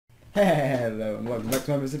Hello and welcome back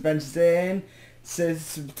to my adventures in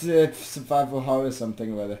survival horror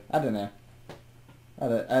something or other. I don't know. I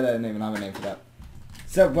don't even have a name for that.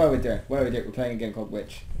 So what are we doing? We're playing a game called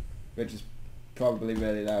Which is probably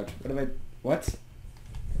really loud. What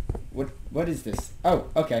is this? Oh,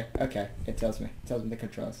 okay. It tells me the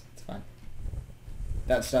controls. It's fine.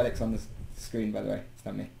 That static's on the screen, by the way. It's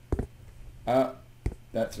not me. Oh,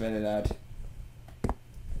 that's really loud.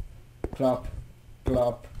 Plop,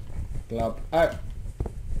 plop. Oh!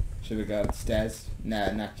 Should we go upstairs?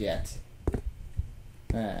 No, not yet.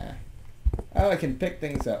 Oh, I can pick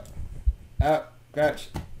things up. Oh, crouch.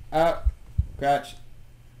 Oh, crouch.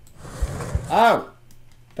 Oh!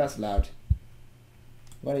 That's loud.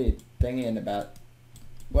 What are you thinking about?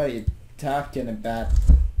 What are you talking about?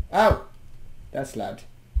 Oh! That's loud.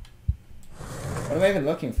 What am I even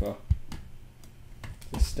looking for?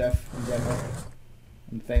 Just stuff in general.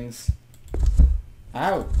 And things.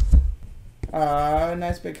 Ow! Oh,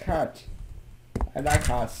 nice big heart. I like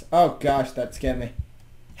hearts. Oh gosh, that scared me.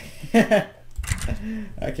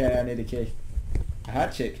 Okay, I need a key. A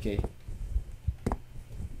heart-shaped key.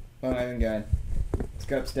 Where am I even going? Let's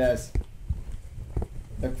go upstairs.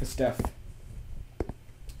 Look for stuff.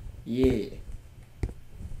 Yeah.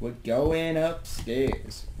 We're going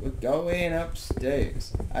upstairs.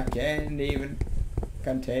 I can't even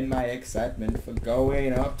contain my excitement for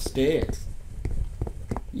going upstairs.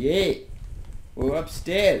 Yeah. We're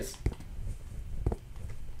upstairs.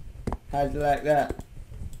 How'd you like that?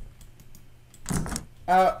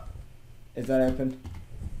 Oh! Is that open?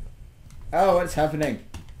 Oh, what's happening?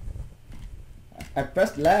 I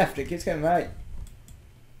pressed left, it keeps going right.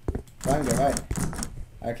 Try and go right.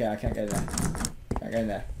 Okay, I can't go there. Can't go in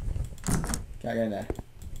there. Can't go in there.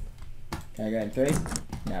 Can I go in 3?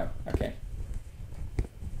 No, okay.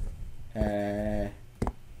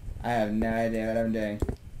 I have no idea what I'm doing.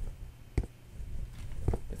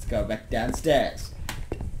 Let's go back downstairs.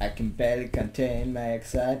 I can barely contain my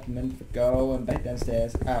excitement for going back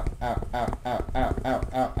downstairs. Ow, ow, ow, ow, ow, ow,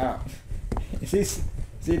 ow, ow. Is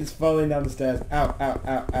he just falling down the stairs? Ow, ow,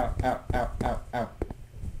 ow, ow, ow, ow, ow, ow.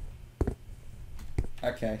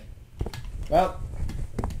 Okay. Well,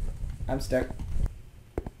 I'm stuck.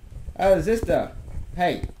 Oh, there's this door.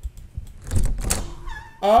 Hey.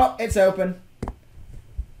 Oh, it's open.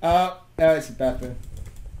 Oh, it's a bathroom.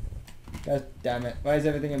 God damn it. Why is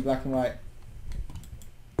everything in black and white?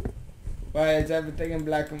 Why is everything in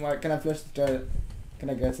black and white? Can I flush the toilet?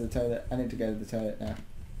 Can I go to the toilet? I need to go to the toilet now.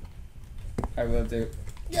 I will do.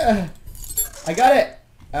 Yeah! I got it!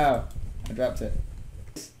 Oh, I dropped it.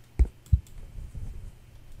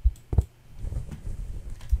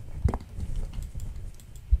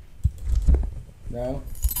 No.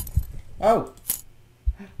 Oh!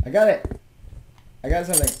 I got it! I got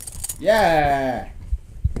something. Yeah!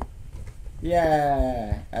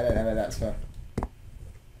 Yeah! I don't know where that's for.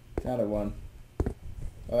 It's not a 1.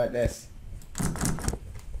 What about this?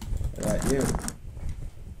 What about you?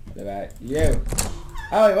 What about you?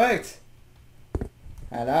 Oh, it worked!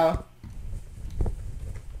 Hello?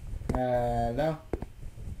 Hello?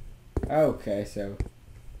 Okay, so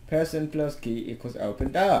person plus key equals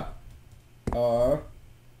open door. Or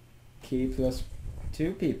key plus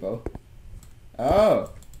 2 people.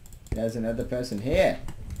 Oh! There's another person here.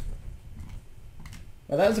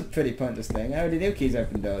 Well, that was a pretty pointless thing. I already knew keys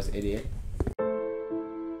open doors, idiot.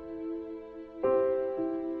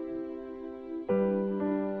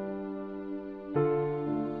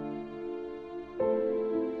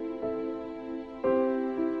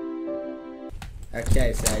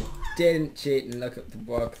 Okay, so I didn't cheat and look up the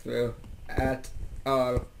walkthrough at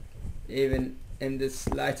all. Even in the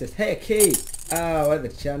slightest. Hey, a key! Oh, what are the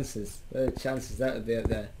chances? What are the chances that would be up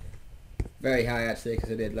there? Very high, actually,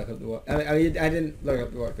 because I did look up the walk. I didn't look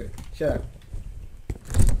up the walkthrough. Shut up.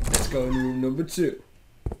 Let's go in room number 2.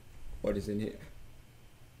 What is in here?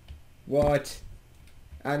 What?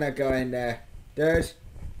 I'm not going there. Dude!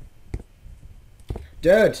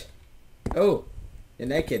 Dude! Oh! You're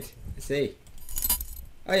naked. I see.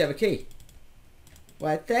 Oh, you have a key.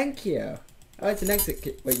 Why, thank you. Oh, it's an exit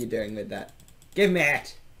key. What are you doing with that? Give me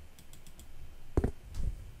it!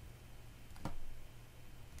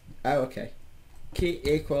 Oh, okay. Key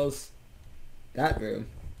equals that room.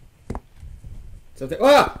 Something.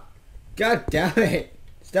 Oh! God damn it!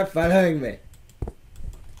 Stop following me.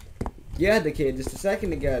 You had the key just a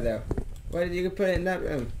second ago, though. Why did you put it in that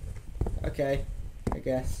room? Okay, I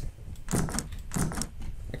guess.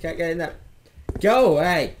 I can't get in that. Go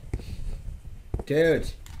away!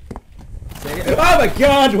 Dude. Oh my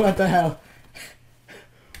god, what the hell?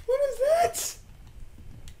 What is that?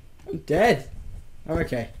 I'm dead. I'm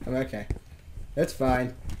okay. That's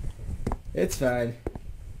fine. It's fine.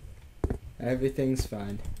 Everything's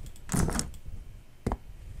fine.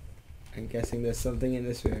 I'm guessing there's something in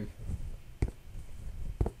this room.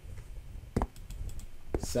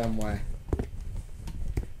 Somewhere.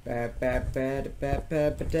 What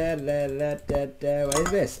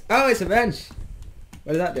is this? Oh, it's a bench!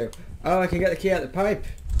 What does that do? Oh, I can get the key out the pipe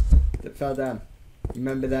that fell down.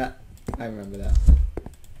 Remember that? I remember that.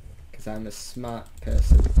 Because I'm a smart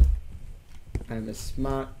person. I'm a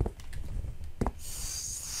smart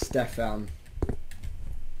Stefan.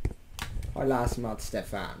 Hola, smart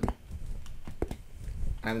Stefan.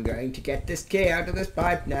 I'm going to get this key out of this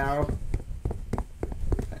pipe now.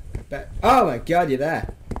 Oh my god, you're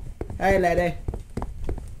there. Hey lady.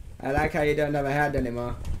 I like how you don't have a head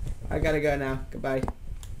anymore. I gotta go now. Goodbye.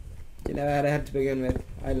 You never had a head to begin with.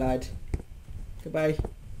 I lied. Goodbye.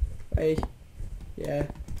 Bye. Yeah,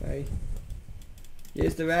 bye.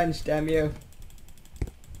 Use the wrench, damn you.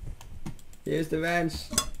 Use the wrench.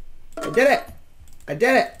 I did it! I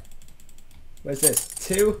did it! What's this?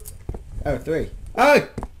 2? Oh, 3. Oh!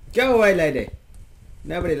 Go away, lady!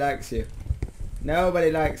 Nobody likes you. Nobody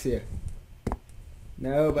likes you.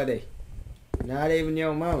 Nobody. Not even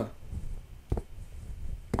your mama.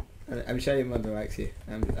 I'm sure your mother likes you.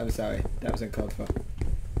 I'm sorry. That was uncalled for.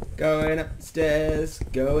 Going up the stairs.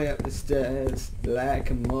 Going up the stairs. Like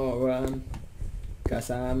a moron. 'Cause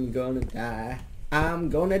I'm gonna die. I'm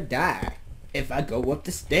gonna die. If I go up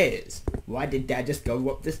the stairs. Why did I just go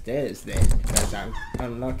up the stairs then? Because I'm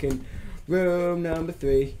unlocking room number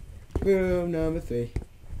 3. Room number 3.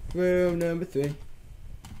 Room number 3.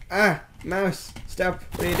 Ah! Mouse! Stop!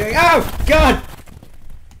 What are you doing? Oh! God!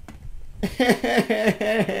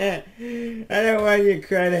 I don't want your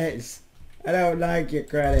credits. I don't like your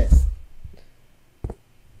credits.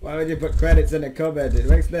 Why would you put credits in a cupboard? It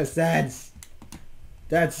makes no sense.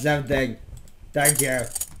 That's something. Thank you.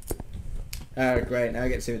 Oh great, now I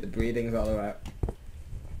get to see what the breathing's all about.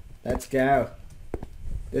 Let's go.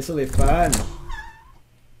 This'll be fun.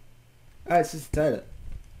 Oh, it's just a toilet.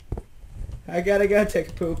 I gotta go take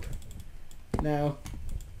a poop. Now.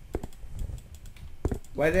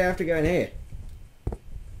 Why do I have to go in here?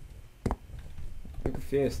 I'm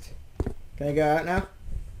confused. Can I go out now?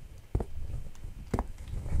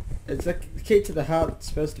 It's the key to the heart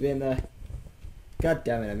supposed to be in there. God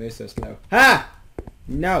damn it, I move so slow. Ha!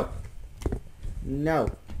 No! No.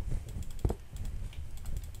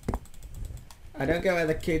 I don't get where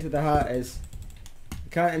the key to the heart is. I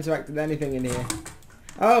can't interact with anything in here.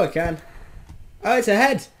 Oh, I can. Oh, it's a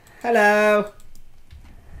head! Hello!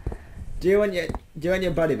 Do you want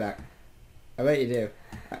your body back? I bet you do.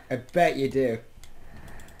 I bet you do.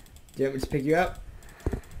 Do you want me to pick you up?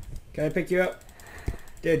 Can I pick you up?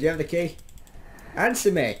 Dude, do you have the key?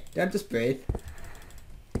 Answer me! Don't just breathe.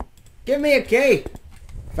 Give me a key!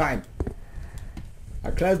 Fine.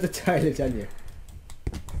 I'll close the toilet on you.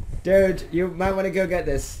 Dude, you might want to go get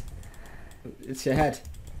this. It's your head.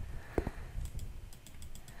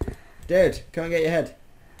 Dude, come and get your head.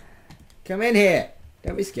 Come in here.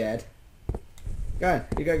 Don't be scared. Go on,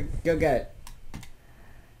 you go get it.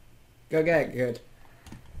 Go get it, good.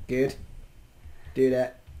 Good. Do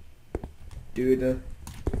that. Do the...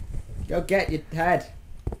 Go get your head.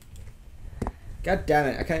 God damn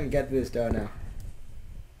it, I can't even get through this door now.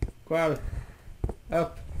 Go on.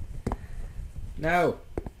 Up. No.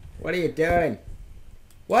 What are you doing?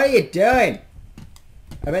 What are you doing?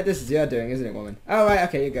 I bet this is your doing, isn't it, woman? Oh, right,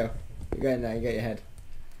 okay, you go. You go in there, you get your head.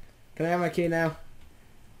 Can I have my key now?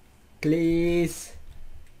 Please.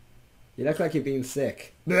 You look like you're being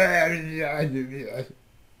sick. Are you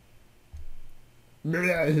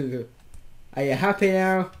happy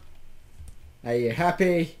now? Are you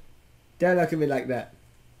happy? Don't look at me like that.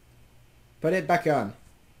 Put it back on.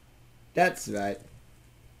 That's right.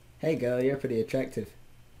 Hey girl, you're pretty attractive.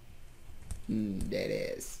 There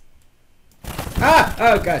it is. Ah!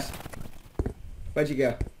 Oh gosh. Where'd you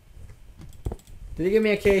go? Did you give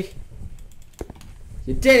me a key?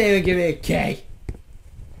 You didn't even give me a key!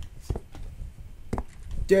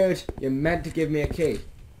 Dude, you're meant to give me a key.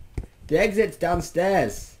 The exit's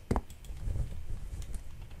downstairs.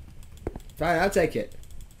 Fine, I'll take it.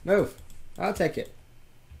 Move. I'll take it.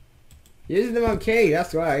 You're using the wrong key,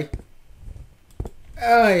 that's why.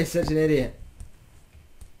 Oh, you're such an idiot.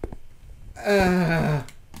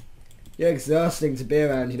 You're exhausting to be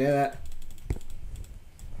around, you know that?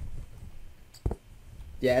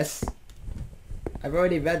 Yes. I've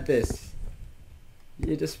already read this.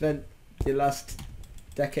 You just spent your last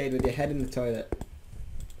decade with your head in the toilet.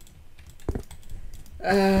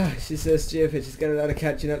 She's so stupid. She's got a lot of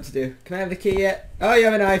catching up to do. Can I have the key yet? Oh, you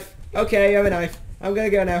have a knife. Okay, you have a knife. I'm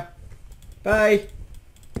gonna go now. Bye.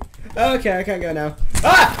 Oh, okay, I can't go now.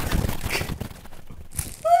 Ah!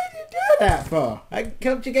 What did you do that for? I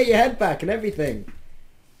helped you get your head back and everything.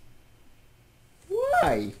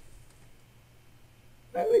 Why?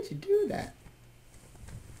 Why would you do that?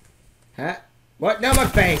 Huh? What? No, my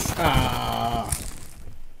face! Ah,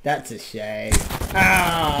 that's a shame.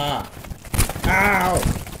 Ah! Ow!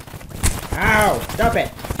 Ow! Stop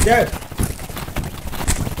it! Dude!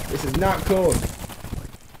 This is not cool.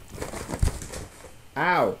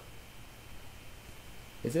 Ow!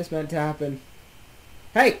 Is this meant to happen?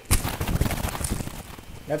 Hey!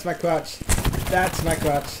 That's my crotch. That's my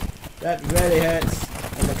crotch. That really hurts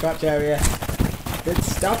in the crotch area. Dude,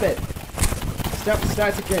 stop it!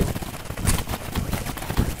 Start again.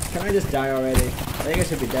 Can I just die already? I think I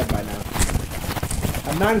should be dead by now.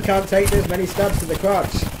 A man can't take this many stabs to the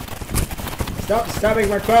crotch. Stop stabbing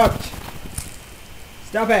my crotch!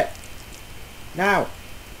 Stop it! Now!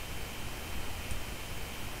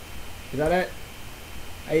 Is that it?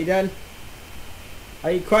 Are you done?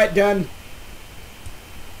 Are you quite done?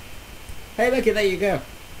 Hey, look, there you go.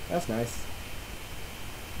 That's nice.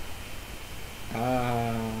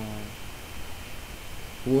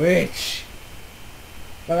 Witch!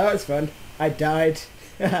 Well, that was fun. I died.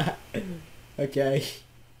 Okay.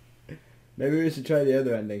 Maybe we should try the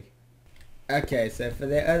other ending. Okay, so for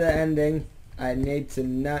the other ending, I need to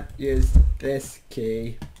not use this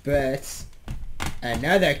key, but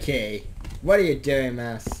another key. What are you doing,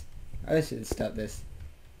 mouse? I should stop this.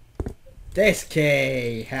 This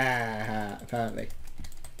key! Ha ha, apparently.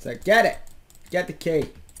 So get it! Get the key.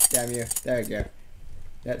 Damn you. There we go.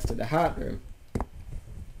 That's to the heart room.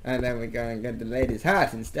 And then we're going to get the lady's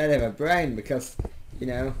heart instead of her brain because, you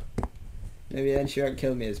know, maybe then she won't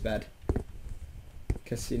kill me as bad.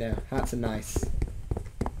 Because, you know, hearts are nice.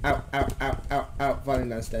 Ow, ow, ow, ow, ow, falling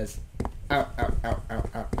downstairs. Ow, ow, ow, ow,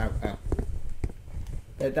 ow, ow, ow.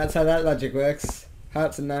 That's how that logic works.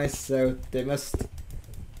 Hearts are nice, so they must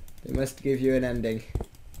give you an ending.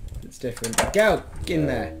 It's different. Go! Get in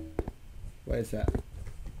there! What is that?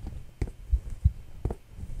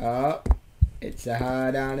 Oh, it's a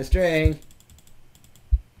heart on a string.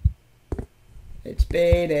 It's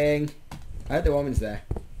beating. I hope the woman's there.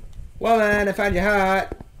 Woman, I found your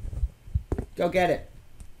heart. Go get it.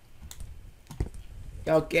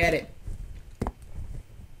 Go get it.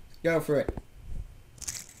 Go for it.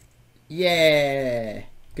 Yeah.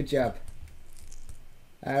 Good job.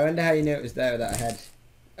 I wonder how you knew it was there without a head.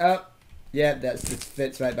 Oh, yeah, it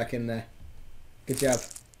fits right back in there. Good job.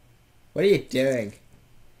 What are you doing?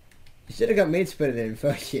 You should have got me to put it in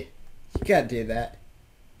for you. You can't do that.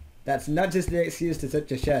 That's not just the excuse to touch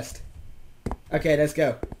your chest. Okay, let's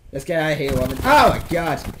go. Let's get out of here, woman. Oh my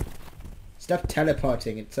god! Stop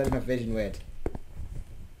teleporting. It's making my vision weird.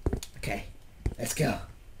 Okay, let's go.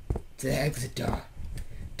 To the exit door.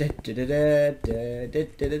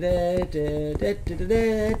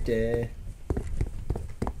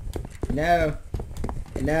 No.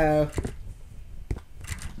 No.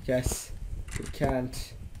 Yes. We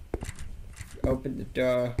can't open the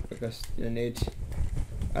door because you need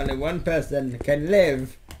only one person can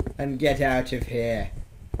live and get out of here.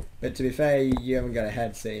 But to be fair, you haven't got a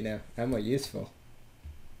head, so you know, I'm more useful.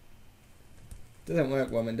 Doesn't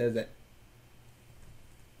work, woman, does it?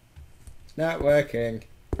 It's not working.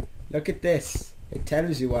 Look at this. It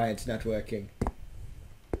tells you why it's not working.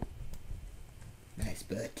 Nice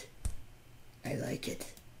butt. I like it.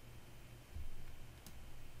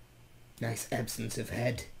 Nice absence of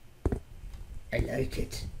head. I like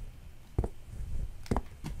it.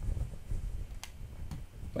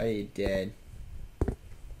 What are you doing?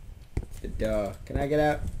 It's the door. Can I get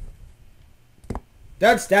out?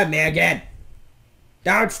 Don't stab me again!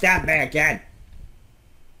 Don't stab me again!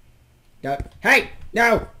 No. Hey!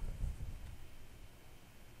 No!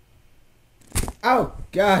 Oh,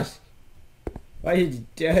 gosh! What are you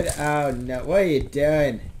doing? Oh, no. What are you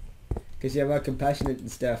doing? Because you're more compassionate and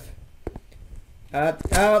stuff.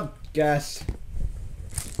 Oh, gosh.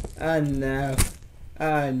 Oh, no.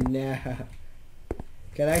 Oh, no.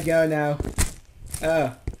 Can I go now?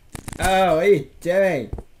 Oh. Oh, what are you doing?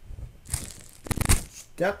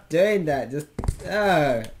 Stop doing that. Just...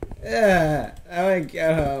 Oh. I want to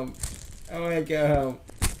go home. I want to go home.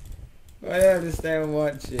 Why do I have to stay and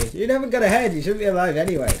watch you? You never got a head. You shouldn't be alive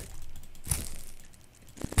anyway.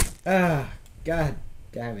 Ah, god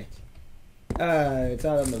damn it. Ah, it's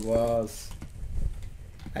all on the walls.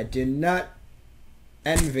 I do not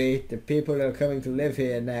envy the people who are coming to live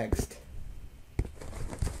here next.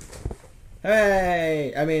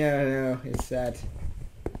 Hey! I mean, I don't know. It's sad.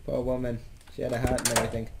 Poor woman. She had a heart and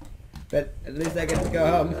everything. But at least I get to go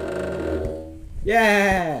home.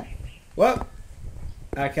 Yeah! Whoop!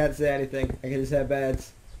 I can't say anything. I can just have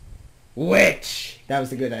birds. Witch! That was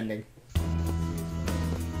the good ending.